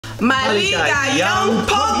Maliga Young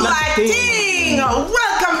Pog Latin.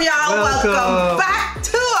 Welcome y'all, welcome back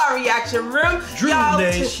to our reaction room. Dream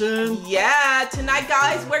Nation. Yeah, tonight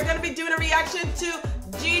guys, we're gonna be doing a reaction to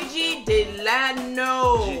Gigi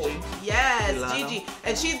Delano. Yes, Delano. Gigi.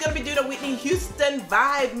 And she's gonna be doing a Whitney Houston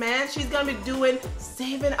vibe, man. She's gonna be doing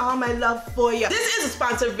Saving All My Love For You. This is a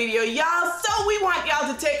sponsored video, y'all, so we want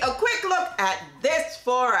y'all to take a quick look at this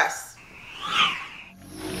for us.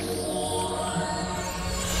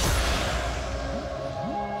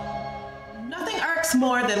 Nothing irks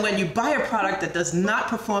more than when you buy a product that does not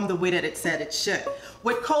perform the way that it said it should.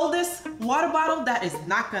 With Coldest water bottle, that is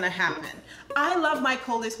not gonna happen. I love my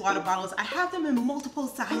Coldest water bottles. I have them in multiple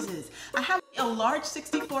sizes. I have a large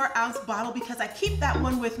 64-ounce bottle because I keep that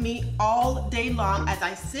one with me all day long as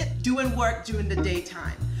I sit doing work during the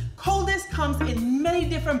daytime. Coldest comes in many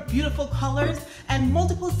different beautiful colors and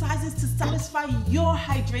multiple sizes to satisfy your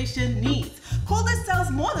hydration needs. Coldest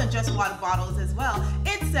sells more than just water bottles as well.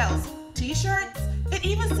 It sells t-shirts. It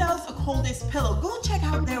even sells a Coldest pillow. Go check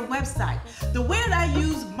out their website. The way that I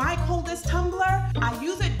use my Coldest tumbler, I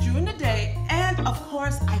use it during the day, and of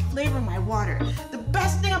course I flavor my water. The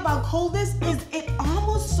best thing about Coldest is it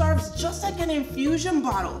almost serves just like an infusion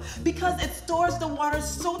bottle because it stores the water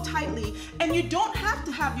so tightly and you don't have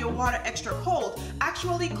to have your water extra cold.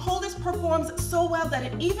 Actually, Coldest performs so well that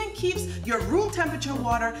it even keeps your room temperature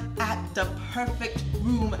water at the perfect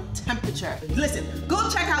room temperature. Listen, go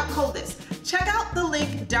check out Coldest. Check out the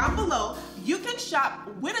link down below. You can shop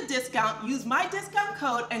with a discount. Use my discount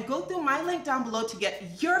code and go through my link down below to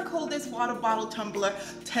get your Coldest water bottle tumbler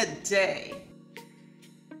today.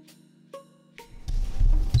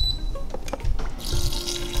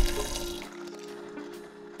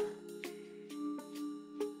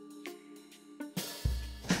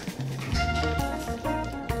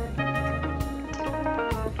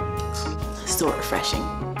 So refreshing.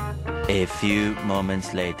 A few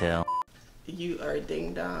moments later. You are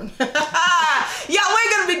ding dong. Yeah,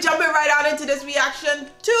 we're gonna be jumping right on into this reaction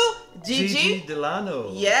to Gigi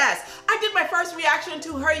Delano. Yes, I did my first reaction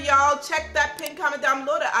to her, y'all. Check that pin comment down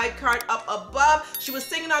below, the iCard up above. She was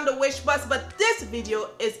singing on the Wish bus, but this video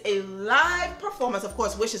is a live performance. Of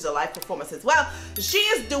course, Wish is a live performance as well. She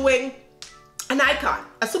is doing an icon,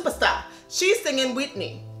 a superstar. She's singing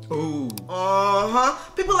Whitney. Ooh.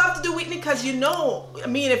 People love to do Whitney because, you know, I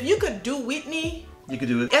mean, if you could do Whitney, you could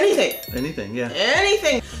do it. Anything. Anything, yeah.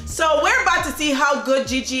 Anything. So we're about to see how good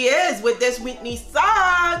Gigi is with this Whitney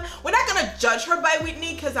song. We're not gonna judge her by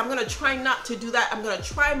Whitney because I'm gonna try not to do that. I'm gonna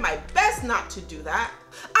try my best not to do that.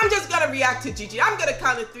 I'm just gonna react to Gigi. I'm gonna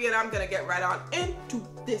count to 3 and I'm gonna get right on into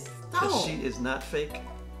this song. She is not fake.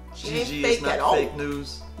 Gigi is not fake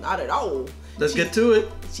news. Not at all. Let's get to it.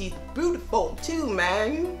 She's beautiful too,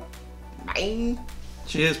 man.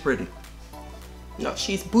 She is pretty. No,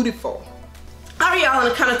 she's beautiful. All right, y'all, on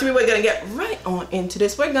the count of 3, we're gonna get right on into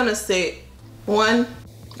this. We're gonna say 1.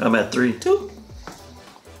 I'm at 3. 2,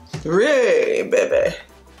 3, baby.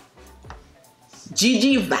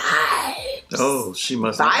 Gigi vibes. Oh, she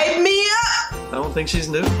must vibe me up. I don't think she's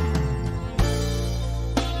new.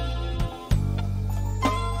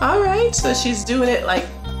 All right, so she's doing it like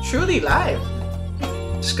truly live.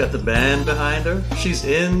 She's got the band behind her. She's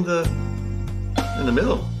in the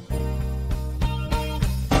middle.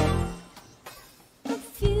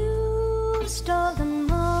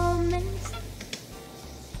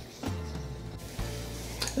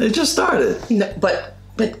 It just started. No, but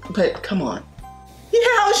come on. You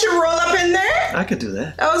know how she roll up in there? I could do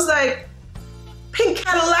that. I was like, pink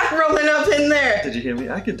Cadillac rolling up in there. Did you hear me?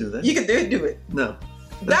 I could do that. You could do it. No.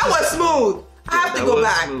 That was smooth. I have to go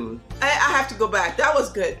back. Smooth. I have to go back. That was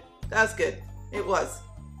good. That was good. It was.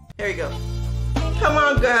 Here you go. Come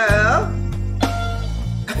on, girl.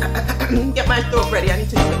 Get my throat ready. I need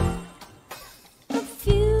to do it. A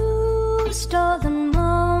few stolen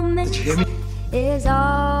moments. Did you hear me? Is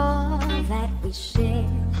all that we share.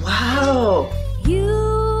 Wow.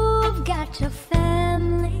 You've got your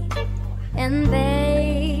family and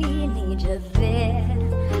they need you there.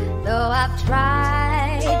 Though I've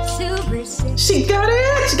tried to resist. She got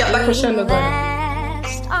it. She got like her show.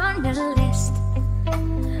 Last on the list,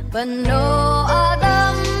 but no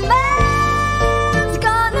other man's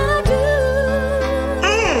gonna do.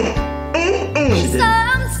 She did.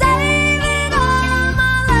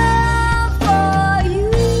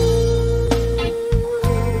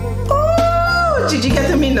 Gigi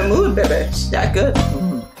got me in the mood, baby. She's that good.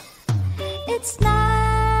 It's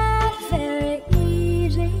not very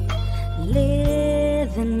easy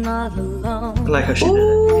living all alone. I like how she did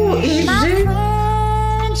it. My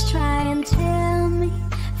friends try and tell me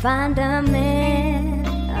find a man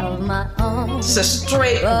of my own. alone. It's a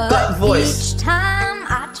straight But gut voice. each time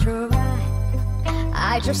I try,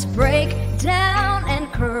 I just break down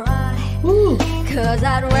and cry. Ooh. 'Cause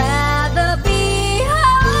I'd rather be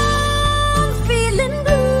home feeling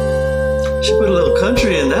blue. She put a little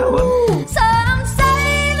country in that one. So I'm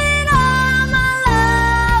saving all my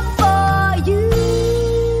love for you.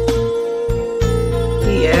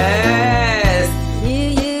 Yes. You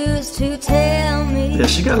used to tell me. Yeah,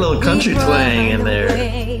 she got a little country we'd twang in run there.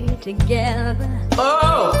 away together.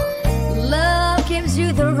 Oh. Love gives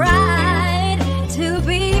you the right to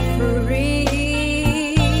be free.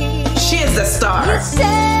 She is the You star.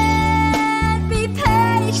 said be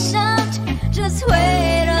patient, just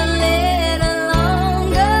wait a little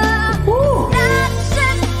longer. Ooh. That's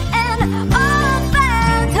just an old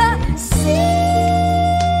fantasy.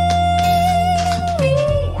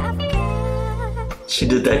 I've got She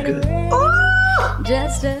did that good.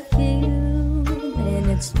 just a few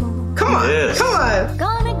minutes more. Come on. Yes. Come on.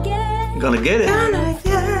 Gonna get Gonna get it.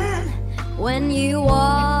 when you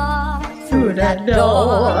walk Through that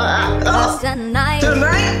door. Cause tonight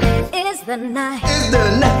Tonight is the night is the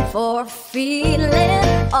night. for feeling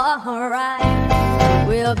alright.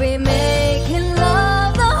 We'll be making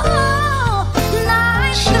love the whole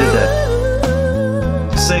night She did that.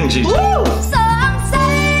 through. Sing, Gigi. Woo. So I'm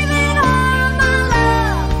saving all my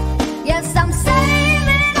love. Yes, I'm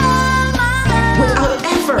saving all my love. Without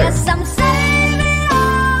effort. Yes, I'm saving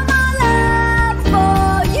all my love for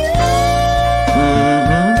you.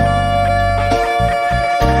 Mm-hmm.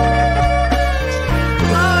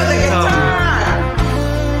 Oh, the guitar.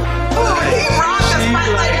 Oh, he robbed the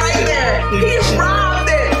spotlight right there. He robbed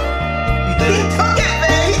it. He He did. took it,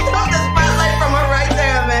 man. He took the spotlight from her right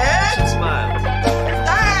there, man. She smiled.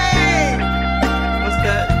 Dang. What's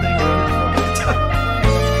that thing?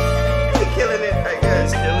 He's killing it, I He's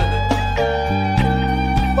guess. killing it.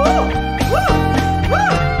 Woo. Woo.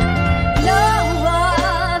 Woo. No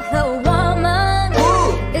other woman Ooh.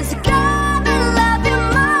 is gonna love you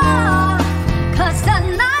more. 'Cause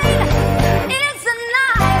tonight is the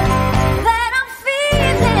night that I'm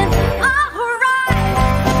feeling alright.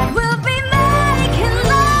 We'll be making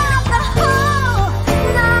love the whole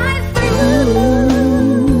night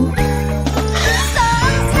through. So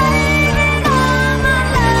I'm saving all my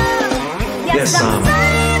love. Yes, I'm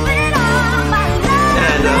saving all my love.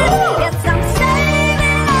 And, Yes, I'm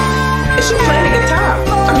saving all my Is she playing the guitar?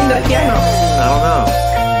 I mean the piano. I don't know.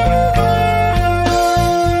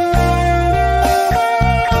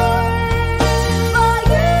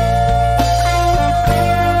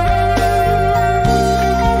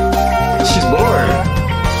 She's bored.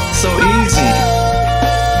 So easy.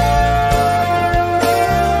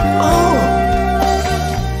 Oh.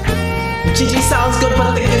 Gigi sounds good,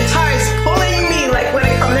 but the guitar is pulling me. Like when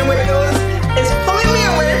it comes in with those, it's pulling me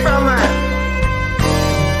away from her.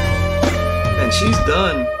 And she's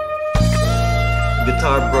done.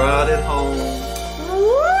 Guitar brought it home.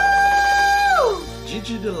 Woo!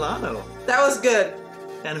 Gigi Delano. That was good.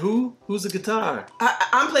 And who? Who's the guitar?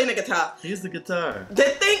 I'm playing the guitar. He's the guitar. The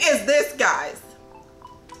thing is this, guys.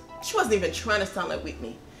 She wasn't even trying to sound like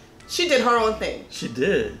Whitney. She did her own thing. She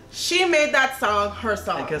did. She made that song her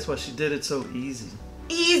song. And guess what? She did it so easy.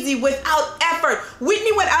 Easy, without effort.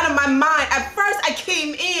 Whitney went out of my mind. At first, I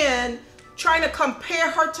came in trying to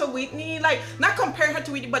compare her to Whitney. Like, not compare her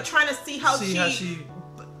to Whitney, but trying to see how she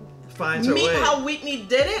finds her meet way. how Whitney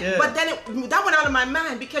did it. Yeah. But then that went out of my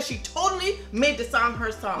mind because she totally made the song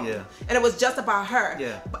her song. Yeah. And it was just about her.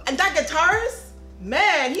 Yeah. And that guitarist,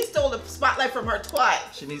 man, he stole the spotlight from her twice.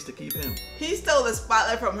 She needs to keep him. He stole the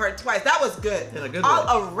spotlight from her twice. That was good. In a good All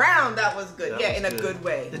way. around, that was good. That Yeah, was in a good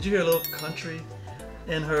way. Did you hear a little country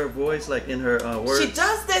in her voice, like in her words? She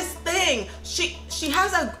does this thing. She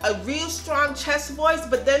has a real strong chest voice,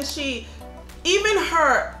 but then even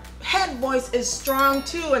her head voice is strong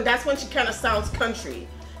too, and that's when she kind of sounds country.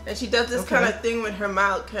 And she does this Okay. kind of thing with her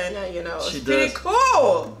mouth, kind of, you know. She It's pretty does.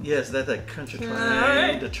 cool. Yes, that country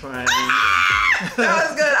twang, the twang. That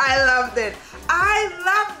was good. I loved it. I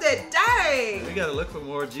loved it. Dang. We gotta look for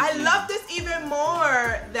more Gigi. I love this even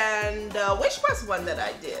more than the Wish Was one that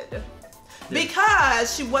I did.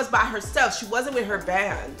 Because she was by herself. She wasn't with her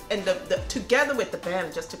band. And together with the band,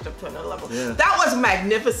 it just took it up to another level. Yeah. That was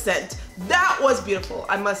magnificent. That was beautiful,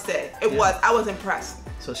 I must say. It was. I was impressed.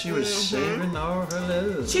 So she was saving all her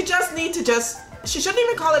love. She just need to she shouldn't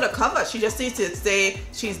even call it a cover. She just needs to say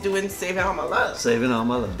she's doing Saving All My Love. Saving all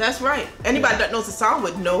my love. That's right. Anybody that knows the song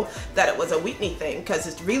would know that it was a Whitney thing, because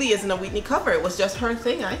it really isn't a Whitney cover. It was just her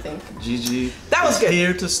thing, I think. Gigi That was is good.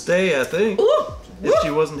 here to stay, I think. Ooh, If she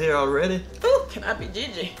wasn't here already. ooh, can I be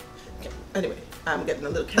Gigi? Okay. Anyway, I'm getting a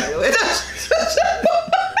little carried away.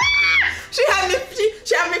 She had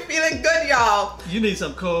me feeling good, y'all. You need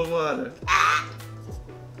some cold water.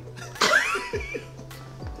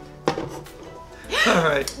 All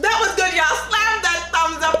right. That was good, y'all. Slam that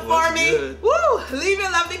thumbs up for me. Good. Woo! Leave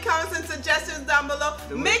your lovely comments and suggestions down below.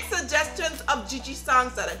 Do Make it. suggestions of Gigi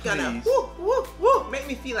songs that are gonna Please. make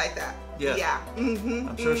me feel like that. Yeah. Yeah.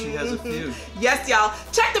 I'm sure she has a few. Yes, y'all.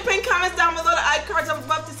 Check the pinned comments down below, the iCards up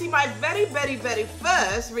above to see my very, very, very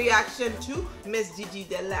first reaction to Miss Gigi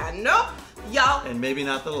Delano. Y'all. And maybe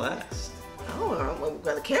not the last. Oh,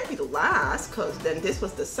 well, it can't be the last, because then this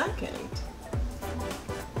was the second.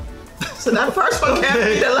 So that first one can't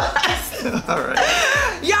be the last. All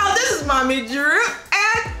right. Y'all, this is Mommy Drew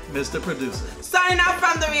and Mr. Producer. signing out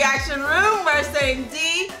from the reaction room. We're saying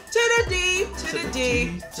D to the D to the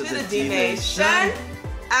D to the D Nation.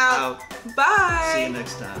 Out. Bye. See you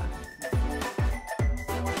next time.